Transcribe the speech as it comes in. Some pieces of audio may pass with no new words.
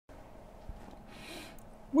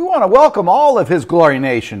We want to welcome all of His Glory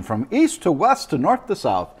Nation from east to west to north to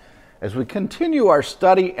south as we continue our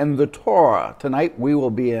study in the Torah. Tonight we will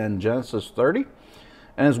be in Genesis 30.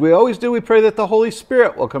 And as we always do, we pray that the Holy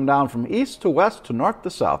Spirit will come down from east to west to north to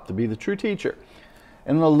south to be the true teacher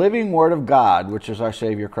in the living Word of God, which is our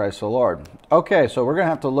Savior Christ the Lord. Okay, so we're going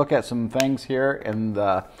to have to look at some things here in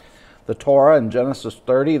the Torah in Genesis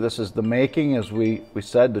 30. This is the making, as we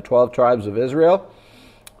said, the 12 tribes of Israel.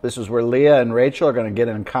 This is where Leah and Rachel are going to get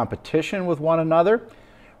in competition with one another.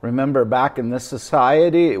 Remember, back in this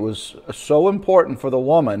society, it was so important for the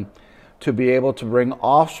woman to be able to bring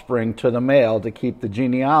offspring to the male to keep the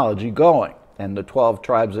genealogy going. And the 12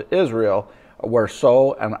 tribes of Israel were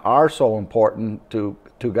so and are so important to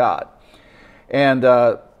God. And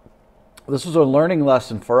this is a learning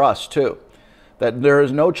lesson for us, too. That there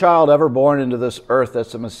is no child ever born into this earth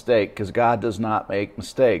that's a mistake, because God does not make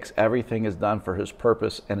mistakes. Everything is done for His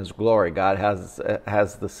purpose and His glory. God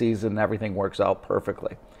has the season, everything works out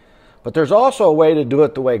perfectly. But there's also a way to do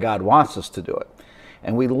it the way God wants us to do it.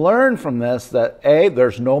 And we learn from this that, A,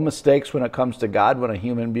 there's no mistakes when it comes to God when a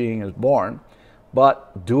human being is born,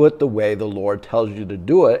 but do it the way the Lord tells you to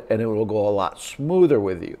do it, and it will go a lot smoother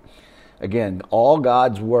with you. Again, all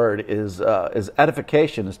God's word is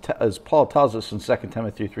edification, as Paul tells us in 2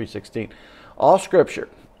 Timothy 3:16. All Scripture,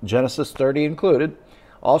 Genesis 30 included,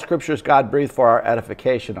 all Scripture is God-breathed for our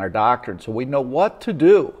edification, our doctrine, so we know what to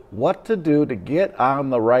do to get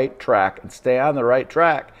on the right track and stay on the right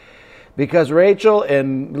track. Because Rachel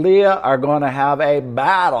and Leah are going to have a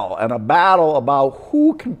battle, and a battle about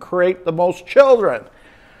who can create the most children.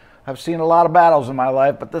 I've seen a lot of battles in my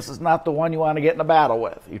life, but this is not the one you want to get in a battle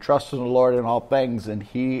with. You trust in the Lord in all things, and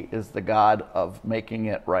He is the God of making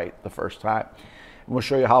it right the first time. And we'll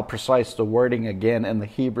show you how precise the wording again in the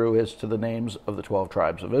Hebrew is to the names of the 12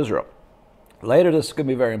 tribes of Israel. Later, this is going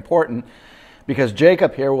to be very important, because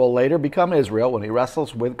Jacob here will later become Israel when he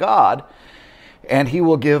wrestles with God, and he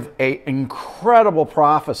will give an incredible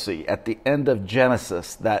prophecy at the end of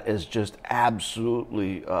Genesis that is just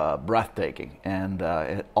absolutely breathtaking. And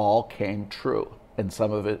it all came true. And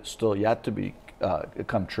some of it still yet to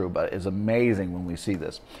come true, but it's amazing when we see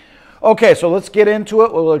this. Okay, so let's get into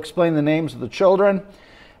it. We'll explain the names of the children.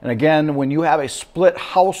 And again, when you have a split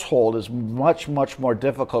household, it's much, much more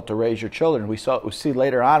difficult to raise your children. We see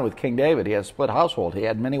later on with King David, he had a split household. He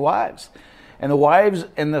had many wives. And the wives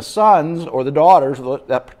and the sons, or the daughters,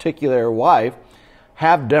 that particular wife,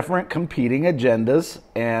 have different competing agendas,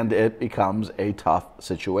 and it becomes a tough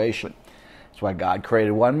situation. That's why God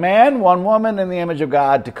created one man, one woman in the image of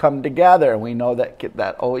God to come together. And we know that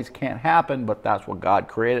that always can't happen, but that's what God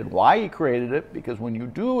created. Why He created it? Because when you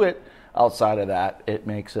do it outside of that, it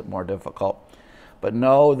makes it more difficult. But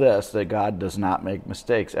know this, that God does not make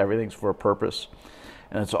mistakes. Everything's for a purpose,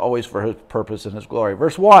 and it's always for His purpose and His glory.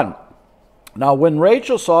 Verse 1. Now, when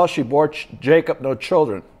Rachel saw she bore Jacob no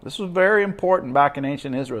children, this was very important back in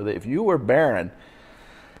ancient Israel, that if you were barren,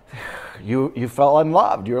 you felt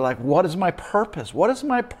unloved. You were like, what is my purpose? What is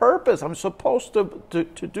my purpose? I'm supposed to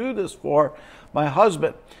do this for my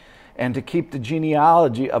husband and to keep the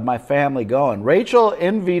genealogy of my family going. Rachel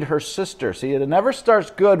envied her sister. See, it never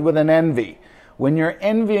starts good with an envy. When you're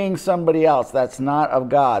envying somebody else, that's not of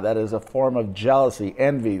God. That is a form of jealousy,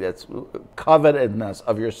 envy. That's covetousness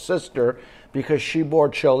of your sister, because she bore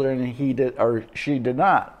children and she did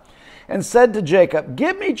not. And said to Jacob,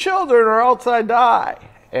 give me children or else I die.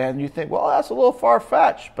 And you think, well, that's a little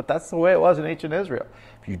far-fetched, but that's the way it was in ancient Israel.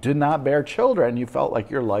 If you did not bear children, you felt like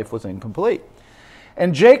your life was incomplete.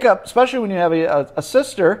 And Jacob, especially when you have a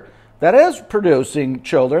sister that is producing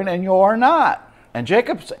children and you are not. And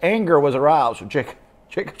Jacob's anger was aroused.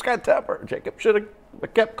 Jacob's got temper. Jacob should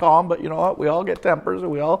have kept calm, but you know what? We all get tempers,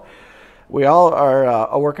 and we all are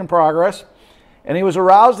a work in progress. And he was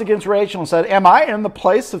aroused against Rachel and said, am I in the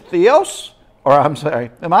place of Theos?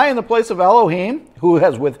 Am I in the place of Elohim, who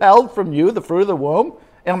has withheld from you the fruit of the womb?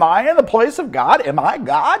 Am I in the place of God? Am I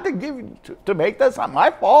God to make this? It's not my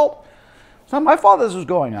fault. It's not my fault this is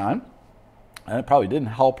going on. And it probably didn't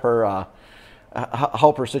help her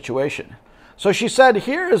situation. So she said,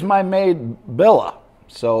 here is my maid Bilhah.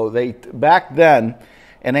 So back then,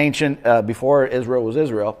 in ancient, before Israel was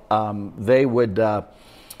Israel, it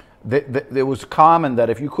was common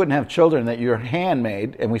that if you couldn't have children, that your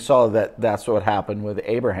handmaid, and we saw that that's what happened with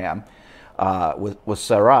Abraham, with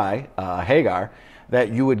Sarai, Hagar, that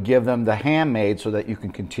you would give them the handmaid so that you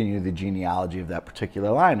can continue the genealogy of that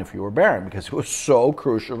particular line if you were barren, because it was so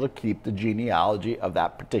crucial to keep the genealogy of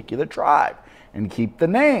that particular tribe and keep the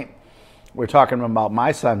name. We're talking about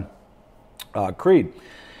my son, Creed.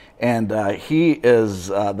 And he is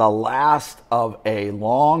the last of a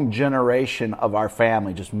long generation of our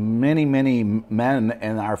family, just many, many men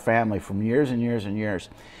in our family from years and years and years.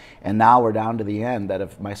 And now we're down to the end that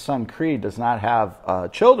if my son Creed does not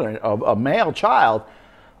have children, a male child,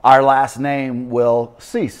 our last name will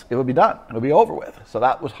cease. It will be done. It will be over with. So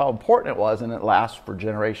that was how important it was, and it lasts for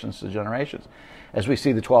generations to generations. As we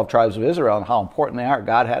see the 12 tribes of Israel and how important they are,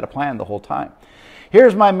 God had a plan the whole time.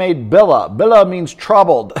 Here's my maid Bilhah. Bilhah means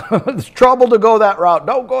troubled. It's trouble to go that route.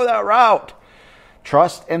 Don't go that route.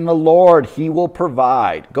 Trust in the Lord. He will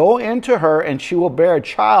provide. Go into her and she will bear a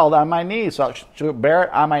child on my knees. So she'll bear it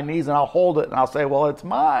on my knees and I'll hold it and I'll say, well, it's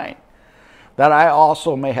mine. That I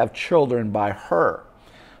also may have children by her.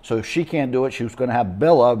 So if she can't do it, she was going to have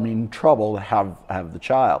Bilhah, meaning trouble, to have the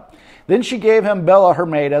child. Then she gave him Bilhah, her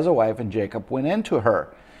maid, as a wife, and Jacob went into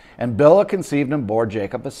her. And Bilhah conceived and bore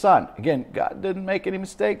Jacob a son. Again, God didn't make any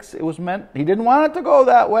mistakes. It was meant, he didn't want it to go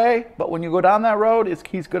that way, but when you go down that road,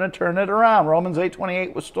 he's going to turn it around. Romans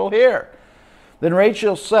 8:28 was still here. Then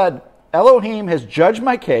Rachel said, Elohim has judged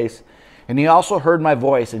my case, and he also heard my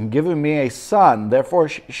voice and given me a son. Therefore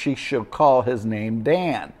she shall call his name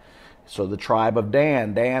Dan. So the tribe of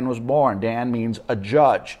Dan, Dan was born. Dan means a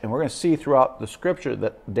judge. And we're going to see throughout the scripture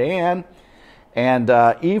that Dan and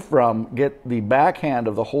Ephraim get the backhand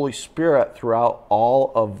of the Holy Spirit throughout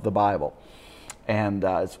all of the Bible. And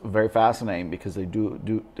it's very fascinating because they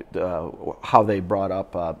do how they brought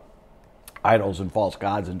up idols and false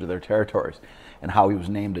gods into their territories and how he was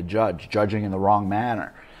named a judge, judging in the wrong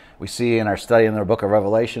manner. We see in our study in the book of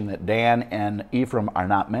Revelation that Dan and Ephraim are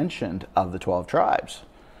not mentioned of the 12 tribes.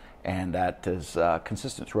 And that is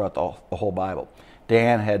consistent throughout the whole Bible.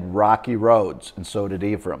 Dan had rocky roads, and so did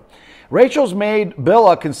Ephraim. Rachel's maid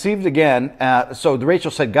Bilhah conceived again. So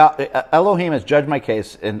Rachel said, Elohim has judged my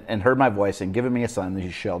case and heard my voice and given me a son.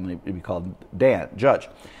 He shall be called Dan, judge.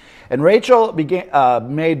 And Rachel made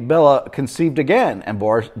Bilhah conceived again and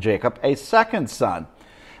bore Jacob a second son.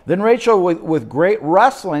 Then Rachel, with great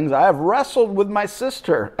wrestlings, I have wrestled with my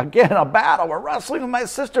sister. Again, a battle. We're wrestling with my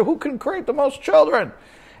sister. Who can create the most children?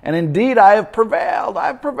 And indeed, I have prevailed. I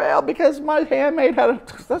have prevailed because my handmaid had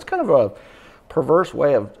that's kind of a perverse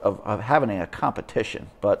way of having a competition.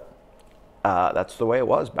 But that's the way it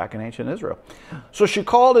was back in ancient Israel. So she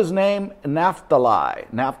called his name Naphtali.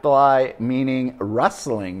 Naphtali meaning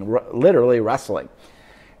wrestling, literally wrestling.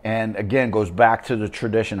 And again, goes back to the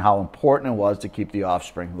tradition, how important it was to keep the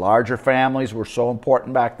offspring. Larger families were so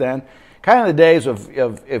important back then. Kind of the days of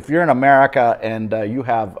if you're in America and you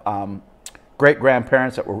have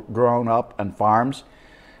great-grandparents that were grown up on farms.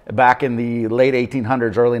 Back in the late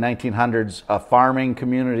 1800s, early 1900s, a farming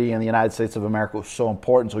community in the United States of America was so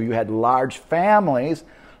important. So you had large families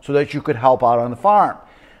so that you could help out on the farm.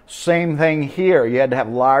 Same thing here. You had to have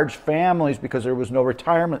large families because there was no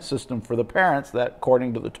retirement system for the parents that,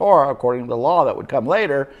 according to the Torah, according to the law that would come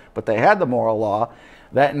later, but they had the moral law,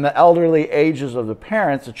 that in the elderly ages of the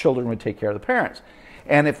parents, the children would take care of the parents.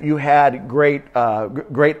 And if you had great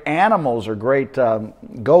animals or great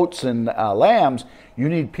goats and lambs, you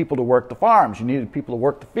needed people to work the farms. You needed people to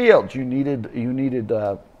work the fields. You needed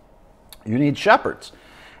shepherds,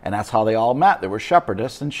 and that's how they all met. There were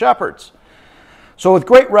shepherdesses and shepherds. So with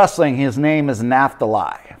great wrestling, his name is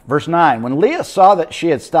Naphtali. Verse 9, when Leah saw that she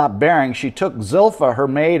had stopped bearing, she took Zilpah, her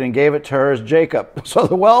maid, and gave it to her as Jacob. So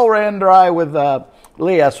the well ran dry with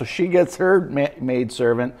Leah, so she gets her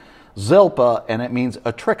maidservant, Zilpah, and it means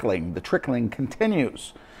a trickling. The trickling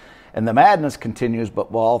continues. And the madness continues,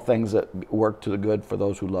 but all things that work to the good for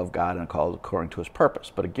those who love God and are called according to his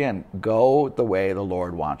purpose. But again, go the way the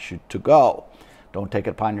Lord wants you to go. Don't take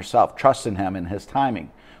it upon yourself. Trust in him and his timing.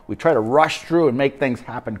 We try to rush through and make things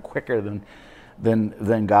happen quicker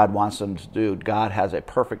than God wants them to do. God has a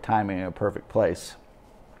perfect timing and a perfect place.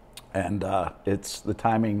 And it's the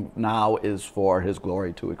timing now is for his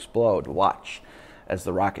glory to explode. Watch as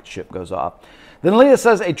the rocket ship goes off. Then Leah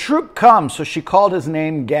says, a troop comes, so she called his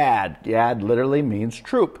name Gad. Gad literally means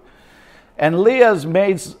troop. And Leah's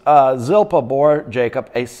maid Zilpah bore Jacob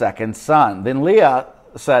a second son. Then Leah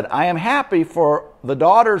said, I am happy, for the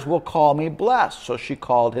daughters will call me blessed. So she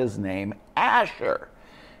called his name Asher.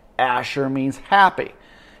 Asher means happy.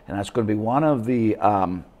 And that's going to be one of the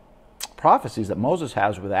prophecies that Moses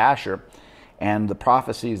has with Asher. And the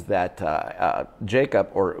prophecies that Jacob,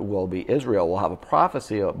 or will be Israel, will have a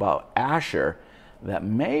prophecy about Asher that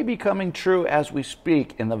may be coming true as we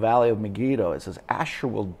speak in the valley of Megiddo. It says, Asher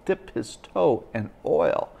will dip his toe in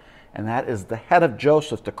oil. And that is the head of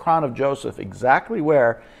Joseph, the crown of Joseph, exactly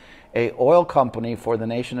where a oil company for the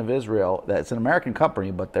nation of Israel, that's an American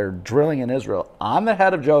company, but they're drilling in Israel, on the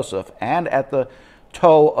head of Joseph and at the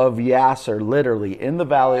toe of Yasser, literally, in the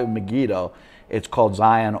valley of Megiddo, it's called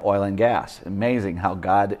Zion Oil and Gas. Amazing how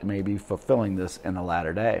God may be fulfilling this in the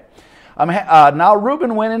latter day. Now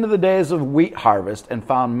Reuben went into the days of wheat harvest and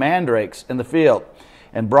found mandrakes in the field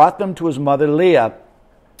and brought them to his mother Leah.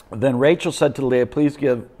 Then Rachel said to Leah, please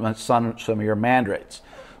give my son some of your mandrakes.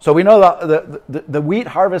 So we know the wheat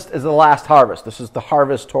harvest is the last harvest. This is the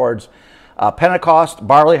harvest towards Pentecost.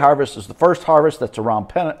 Barley harvest is the first harvest. That's around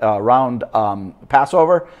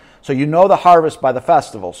Passover. So you know the harvest by the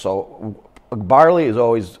festival. So barley is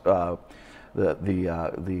always the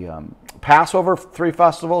Passover 3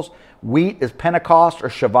 festivals. Wheat is Pentecost or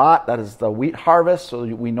Shavuot. That is the wheat harvest. So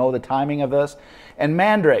we know the timing of this. And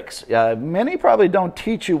mandrakes. Many probably don't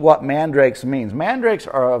teach you what mandrakes means. Mandrakes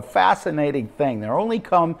are a fascinating thing. They only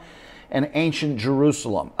come in ancient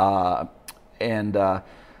Jerusalem.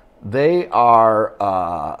 They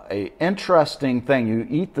are an interesting thing. You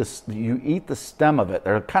eat the stem of it.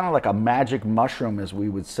 They're kind of like a magic mushroom, as we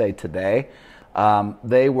would say today.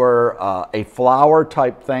 They were a flower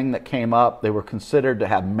type thing that came up. They were considered to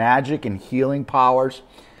have magic and healing powers.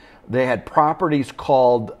 They had properties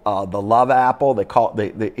called the love apple.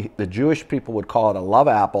 The Jewish people would call it a love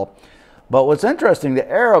apple. But what's interesting, the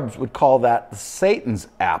Arabs would call that Satan's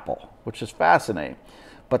apple, which is fascinating.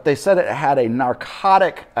 But they said it had a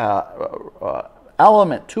narcotic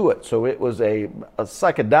element to it. So it was a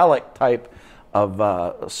psychedelic type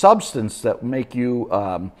of substance that make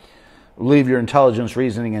you leave your intelligence,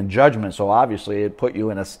 reasoning, and judgment. So obviously it put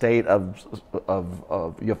you in a state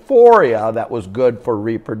of euphoria that was good for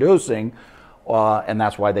reproducing, and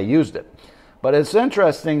that's why they used it. But it's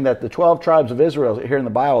interesting that the 12 tribes of Israel here in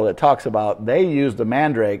the Bible, that talks about they used the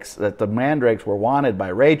mandrakes, that the mandrakes were wanted by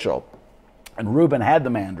Rachel. And Reuben had the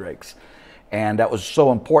mandrakes, and that was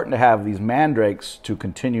so important to have these mandrakes to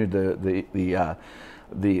continue the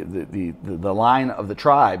line of the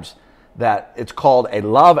tribes, that it's called a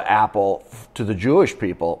love apple to the Jewish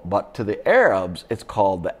people, but to the Arabs it's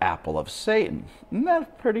called the apple of Satan. Isn't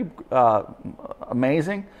that pretty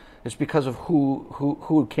amazing? It's because of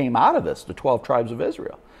who came out of this, the 12 tribes of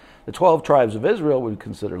Israel. The 12 tribes of Israel would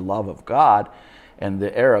consider love of God, and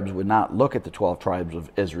the Arabs would not look at the 12 tribes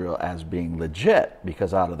of Israel as being legit,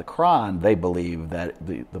 because out of the Quran they believe that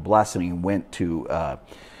the blessing went to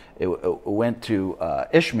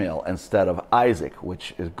Ishmael instead of Isaac,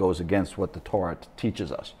 which goes against what the Torah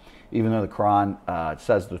teaches us. Even though the Quran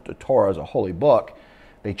says that the Torah is a holy book,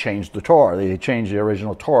 they changed the Torah. They changed the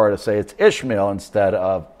original Torah to say it's Ishmael instead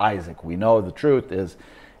of Isaac. We know the truth is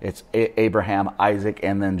it's Abraham, Isaac,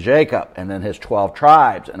 and then Jacob, and then his 12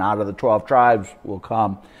 tribes. And out of the 12 tribes will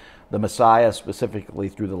come the Messiah, specifically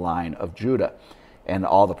through the line of Judah, and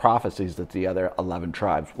all the prophecies that the other 11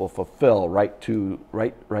 tribes will fulfill right to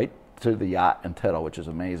the Yat and Tittle, which is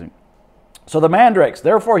amazing. So the mandrakes,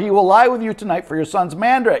 therefore he will lie with you tonight for your son's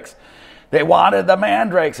mandrakes. They wanted the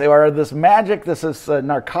mandrakes. They were this magic, this is a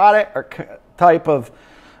narcotic type of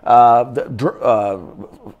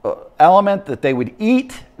element that they would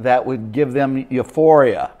eat that would give them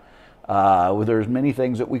euphoria. There's many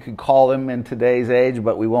things that we could call them in today's age,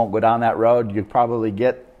 but we won't go down that road. You probably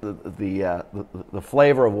get the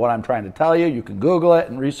flavor of what I'm trying to tell you. You can Google it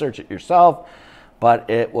and research it yourself, but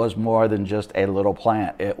it was more than just a little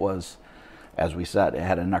plant. It was, as we said, it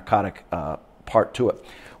had a narcotic part to it.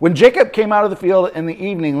 When Jacob came out of the field in the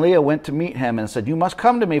evening, Leah went to meet him and said, you must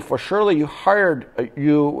come to me, for surely you hired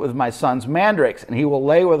you with my son's mandrakes, and he will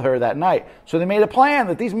lay with her that night. So they made a plan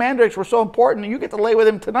that these mandrakes were so important, you get to lay with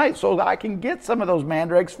him tonight so that I can get some of those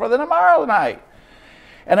mandrakes for the tomorrow night.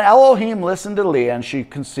 And Elohim listened to Leah, and she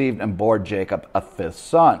conceived and bore Jacob a 5th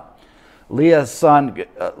son. Leah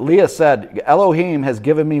said, Elohim has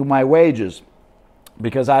given me my wages,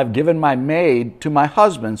 because I've given my maid to my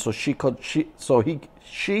husband. So she called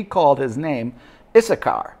his name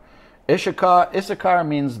Issachar. Issachar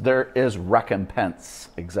means there is recompense,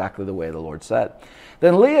 exactly the way the Lord said.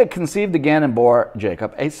 Then Leah conceived again and bore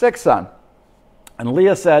Jacob a 6th son. And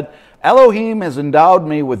Leah said, Elohim has endowed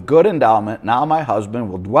me with good endowment. Now my husband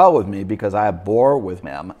will dwell with me, because I bore with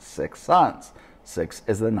him 6 sons. 6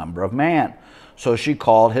 is the number of man. So she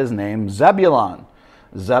called his name Zebulun.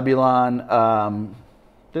 Zebulun,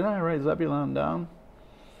 didn't I write Zebulun down?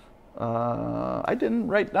 I didn't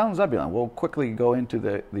write down Zebulun. We'll quickly go into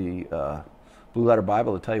the Blue Letter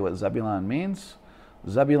Bible to tell you what Zebulun means.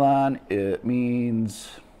 Zebulun, it means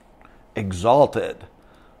exalted.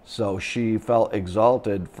 So she felt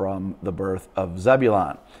exalted from the birth of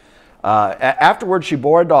Zebulun. Afterwards, she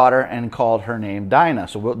bore a daughter and called her name Dinah.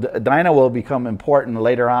 So Dinah will become important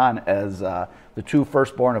later on, as the 2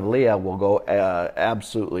 firstborn of Leah will go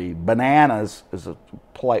absolutely bananas, is a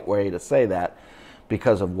polite way to say that.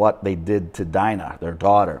 because of what they did to Dinah, their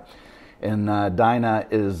daughter. And Dinah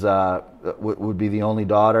is would be the only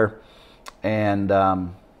daughter. And I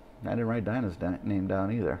didn't write Dinah's name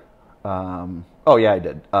down either. Oh, yeah, I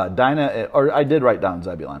did. Dinah, or I did write down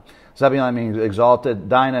Zebulun. Zebulun means exalted.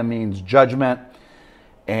 Dinah means judgment.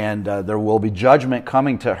 And there will be judgment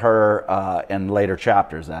coming to her in later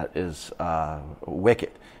chapters. That is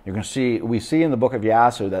wicked. You're going to see. We see in the book of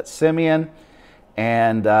Yasser that Simeon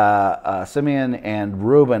and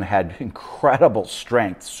Reuben had incredible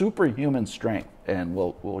strength, superhuman strength, and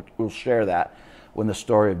we'll share that when the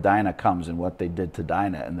story of Dinah comes and what they did to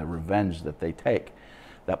Dinah and the revenge that they take.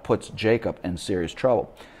 That puts Jacob in serious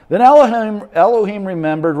trouble. Then Elohim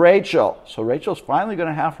remembered Rachel. So Rachel's finally going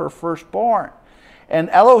to have her firstborn. And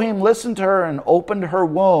Elohim listened to her and opened her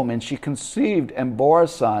womb, and she conceived and bore a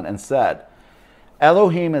son and said,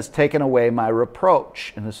 Elohim has taken away my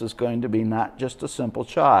reproach. And this is going to be not just a simple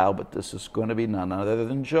child, but this is going to be none other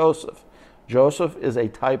than Joseph. Joseph is a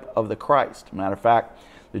type of the Christ. Matter of fact,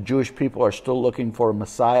 the Jewish people are still looking for a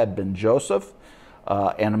Messiah ben Joseph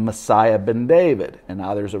and a Messiah ben David. And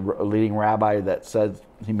now there's a leading rabbi that said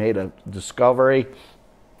he made a discovery.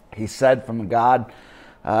 He said from God,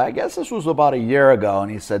 I guess this was about a year ago,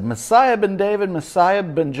 and he said, Messiah ben David, Messiah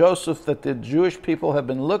ben Joseph, that the Jewish people have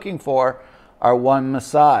been looking for are one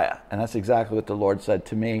Messiah. And that's exactly what the Lord said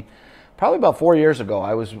to me. Probably about 4 years ago,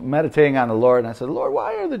 I was meditating on the Lord, and I said, Lord,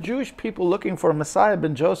 why are the Jewish people looking for a Messiah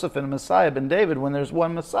ben Joseph and a Messiah ben David when there's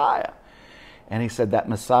one Messiah? And he said that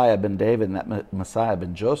Messiah ben David and that Messiah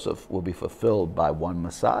ben Joseph will be fulfilled by one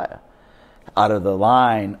Messiah. Out of the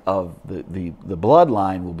line of the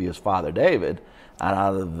bloodline will be his father David, and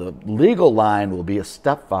out of the legal line will be his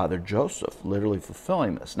stepfather Joseph, literally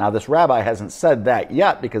fulfilling this. Now, this rabbi hasn't said that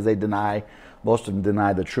yet because most of them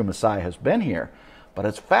deny the true Messiah has been here. But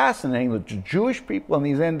it's fascinating that the Jewish people in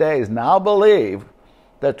these end days now believe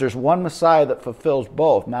that there's one Messiah that fulfills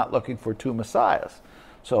both, not looking for two Messiahs.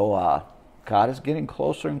 So God is getting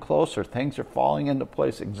closer and closer. Things are falling into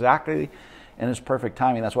place exactly in his perfect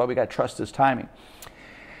timing. That's why we got to trust his timing.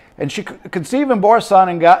 And she conceived and bore a son,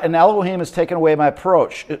 and Elohim has taken away my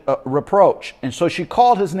reproach. And so she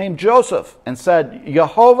called his name Joseph and said,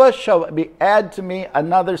 Jehovah shall add to me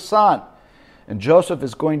another son. And Joseph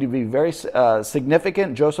is going to be very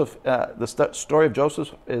significant. Joseph, the story of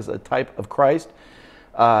Joseph is a type of Christ.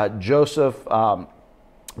 Joseph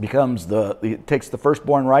he takes the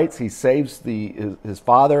firstborn rights. He saves his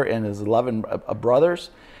father and his 11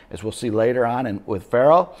 brothers, as we'll see later on with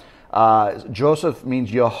Pharaoh. Joseph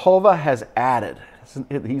means Jehovah has added.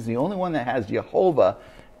 He's the only one that has Jehovah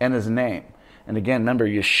in his name. And again, remember,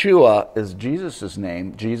 Yeshua is Jesus'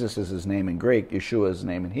 name. Jesus is his name in Greek. Yeshua is his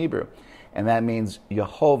name in Hebrew. And that means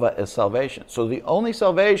Jehovah is salvation. So the only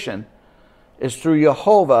salvation is through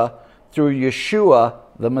Jehovah, through Yeshua,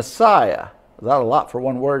 the Messiah. Not a lot for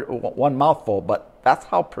one word, one mouthful, but that's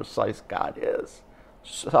how precise God is.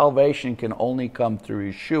 Salvation can only come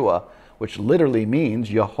through Yeshua, which literally means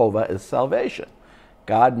Jehovah is salvation.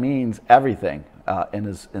 God means everything in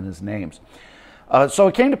his names. So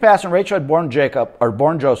it came to pass when Rachel had born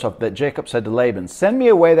Joseph, that Jacob said to Laban, send me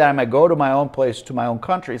away that I may go to my own place, to my own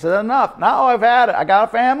country. He said, enough. Now I've had it. I got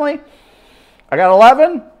a family. I got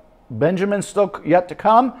 11. Benjamin's still yet to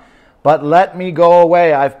come. But let me go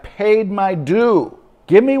away. I've paid my due.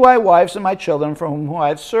 Give me my wives and my children from whom I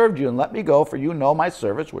have served you, and let me go, for you know my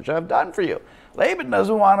service which I have done for you. Laban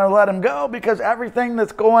doesn't want to let him go because everything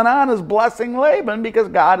that's going on is blessing Laban, because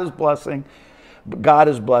God is blessing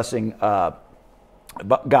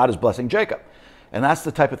Jacob. And that's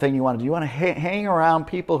the type of thing you want to do. You want to hang around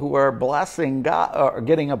people who are blessing God, or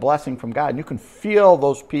getting a blessing from God. And you can feel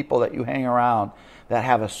those people that you hang around that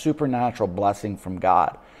have a supernatural blessing from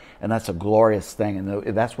God. And that's a glorious thing.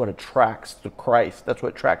 And that's what attracts to Christ. That's what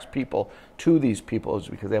attracts people to these people, is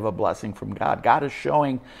because they have a blessing from God. God is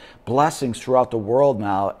showing blessings throughout the world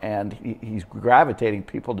now, and he's gravitating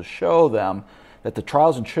people to show them that the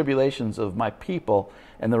trials and tribulations of my people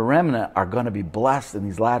and the remnant are going to be blessed in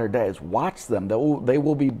these latter days. Watch them. They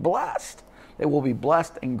will be blessed. They will be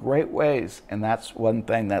blessed in great ways. And that's one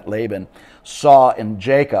thing that Laban saw in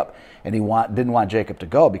Jacob. And he didn't want Jacob to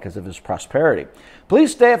go because of his prosperity.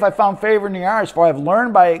 Please stay if I found favor in your eyes, for I have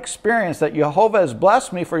learned by experience that Jehovah has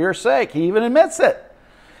blessed me for your sake. He even admits it.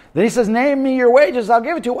 Then he says, name me your wages, I'll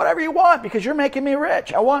give it to you, whatever you want, because you're making me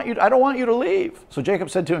rich. I don't want you to leave. So Jacob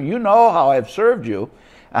said to him, you know how I have served you,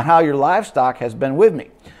 and how your livestock has been with me.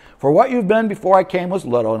 For what you've been before I came was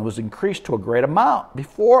little, and was increased to a great amount.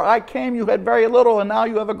 Before I came you had very little, and now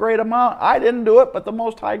you have a great amount. I didn't do it, but the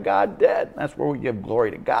Most High God did. That's where we give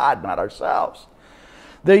glory to God, not ourselves.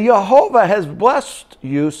 The Jehovah has blessed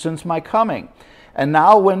you since my coming, And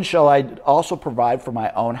now when shall I also provide for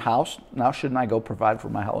my own house? Now shouldn't I go provide for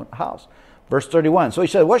my own house? Verse 31. So he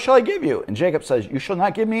said, what shall I give you? And Jacob says, you shall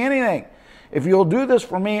not give me anything. If you will do this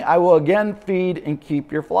for me, I will again feed and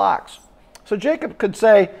keep your flocks. So Jacob could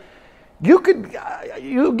say, you give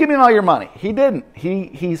me all your money. He didn't.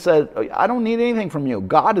 He said, I don't need anything from you.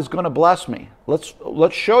 God is going to bless me. Let's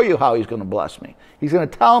show you how he's going to bless me. He's going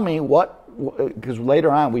to tell me what, because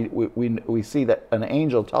later on we see that an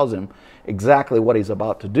angel tells him exactly what he's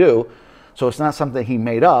about to do. So it's not something he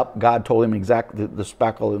made up. God told him exactly the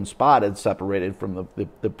speckled and spotted, separated from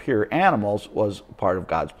the pure animals, was part of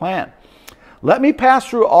God's plan. Let me pass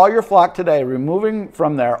through all your flock today, removing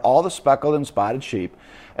from there all the speckled and spotted sheep,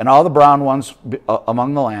 and all the brown ones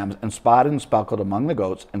among the lambs, and spotted and speckled among the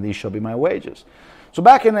goats, and these shall be my wages. So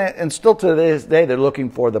back and still to this day, they're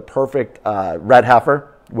looking for the perfect red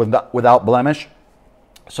heifer without blemish.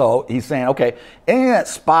 So he's saying, okay, anything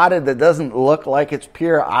that's spotted that doesn't look like it's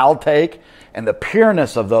pure, I'll take, and the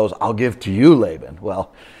pureness of those I'll give to you, Laban.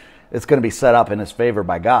 Well, it's going to be set up in his favor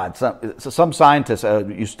by God. Some scientists,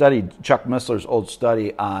 you studied Chuck Missler's old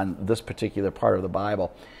study on this particular part of the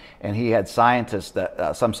Bible, and he had scientists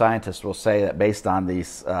that some scientists will say that based on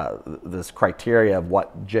this criteria of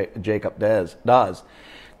what Jacob does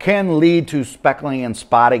can lead to speckling and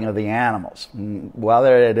spotting of the animals.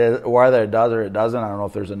 Whether it does or it doesn't, I don't know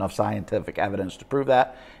if there's enough scientific evidence to prove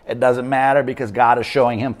that. It doesn't matter because God is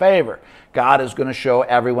showing him favor. God is going to show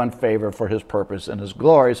everyone favor for his purpose and his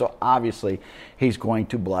glory. So obviously he's going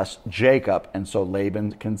to bless Jacob, and so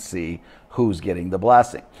Laban can see who's getting the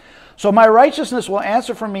blessing. So my righteousness will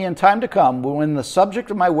answer for me in time to come when the subject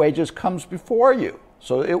of my wages comes before you.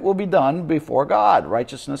 So it will be done before God.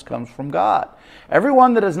 Righteousness comes from God.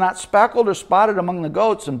 Everyone that is not speckled or spotted among the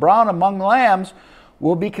goats and brown among the lambs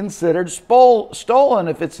will be considered stolen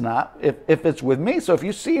if it's with me. So if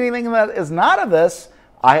you see anything that is not of this,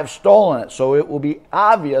 I have stolen it. So it will be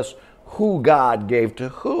obvious who God gave to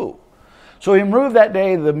who. So he removed that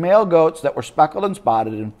day the male goats that were speckled and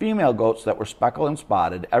spotted, and female goats that were speckled and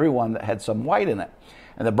spotted, every one that had some white in it,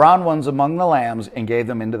 and the brown ones among the lambs, and gave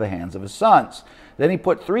them into the hands of his sons. Then he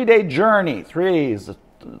put 3-day journey. 3 is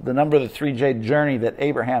the number of the 3-day journey that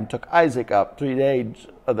Abraham took Isaac up. 3 days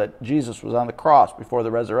that Jesus was on the cross before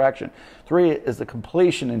the resurrection. 3 is the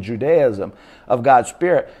completion in Judaism of God's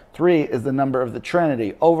Spirit. 3 is the number of the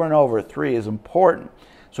Trinity. Over and over, 3 is important.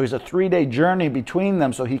 So he's a 3-day journey between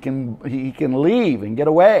them so he can leave and get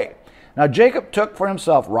away. Now Jacob took for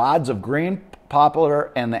himself rods of green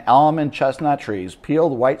poplar and the elm and chestnut trees,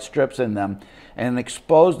 peeled white strips in them, and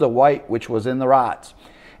exposed the white which was in the rods.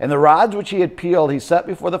 And the rods which he had peeled he set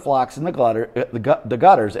before the flocks in the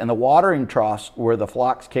gutters and the watering troughs where the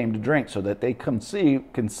flocks came to drink, so that they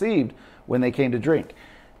conceived when they came to drink.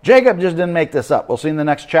 Jacob just didn't make this up. We'll see in the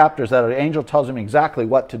next chapters that an angel tells him exactly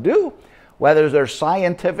what to do. Whether there's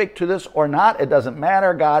scientific to this or not, it doesn't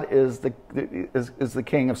matter. God is the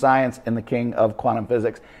king of science and the king of quantum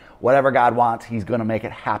physics. Whatever God wants, he's going to make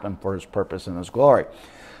it happen for his purpose and his glory.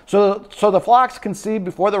 So the flocks conceived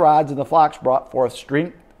before the rods, and the flocks brought forth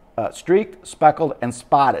streaked, speckled, and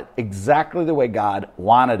spotted, exactly the way God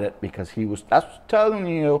wanted it, because that's telling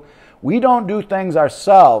you, we don't do things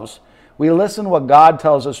ourselves. We listen to what God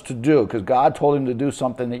tells us to do, because God told him to do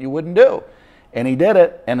something that you wouldn't do. And he did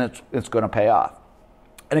it, and it's going to pay off.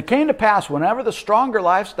 And it came to pass, whenever the stronger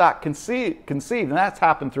livestock conceived, and that's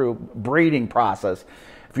happened through breeding process.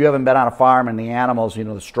 If you haven't been on a farm and the animals,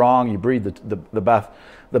 the strong, you breed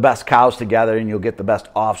the best cows together, and you'll get the best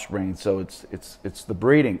offspring. So it's the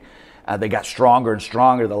breeding. They got stronger and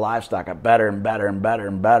stronger. The livestock got better and better and better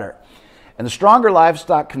and better. And the stronger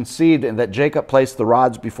livestock conceived, and that Jacob placed the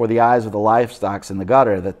rods before the eyes of the livestock in the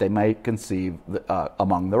gutter, that they might conceive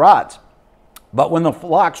among the rods. But when the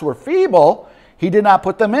flocks were feeble, he did not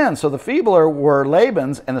put them in. So the feebler were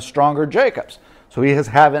Laban's and the stronger Jacob's. So he is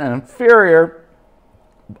having an inferior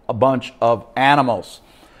bunch of animals.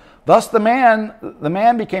 Thus the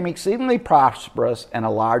man became exceedingly prosperous and a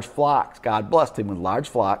large flock. God blessed him with large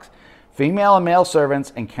flocks, female and male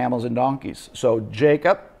servants, and camels and donkeys. So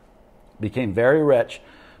Jacob became very rich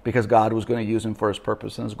because God was going to use him for his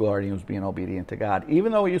purpose and his glory. He was being obedient to God.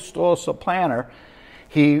 Even though he was still a supplanter,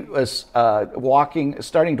 he was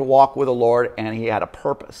starting to walk with the Lord, and he had a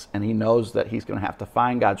purpose. And he knows that he's going to have to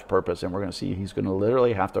find God's purpose, and we're going to see he's going to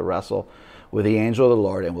literally have to wrestle with the angel of the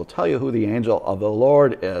Lord. And we'll tell you who the angel of the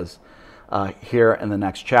Lord is here in the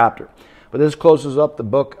next chapter. But this closes up the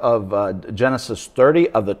book of Genesis 30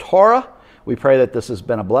 of the Torah. We pray that this has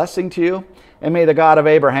been a blessing to you. And may the God of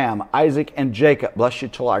Abraham, Isaac, and Jacob bless you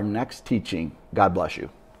till our next teaching. God bless you.